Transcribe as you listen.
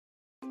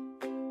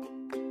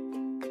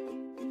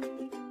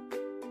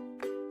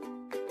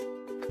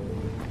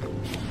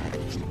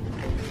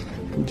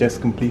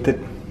just completed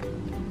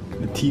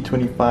the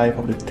T25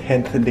 of the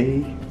 10th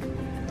day.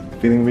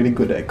 Feeling really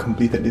good that I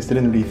completed this.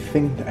 Didn't really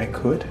think that I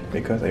could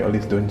because I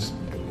always don't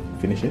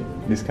finish it.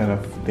 This kind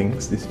of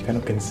things, this kind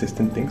of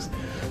consistent things.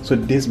 So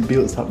this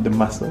builds up the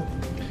muscle.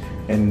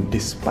 And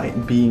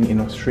despite being in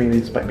Australia,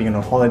 despite being on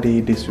a holiday,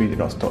 this really did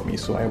not stop me.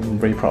 So I'm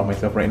very proud of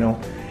myself right now.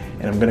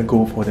 And I'm gonna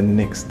go for the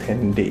next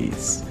 10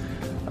 days.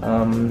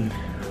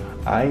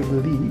 I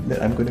believe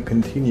that I'm gonna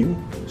continue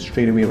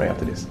straight away right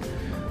after this.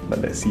 But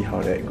let's see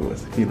how that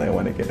goes. I feel like I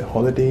want to get a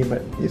holiday,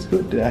 but it's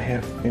good that I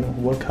have,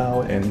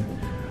 workout and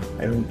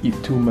I don't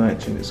eat too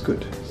much, and it's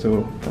good.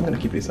 So I'm gonna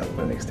keep this up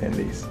for the next 10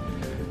 days.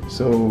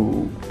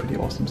 So pretty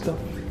awesome stuff.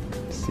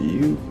 See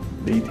you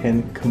day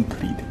 10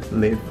 complete.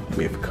 Live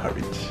with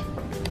courage.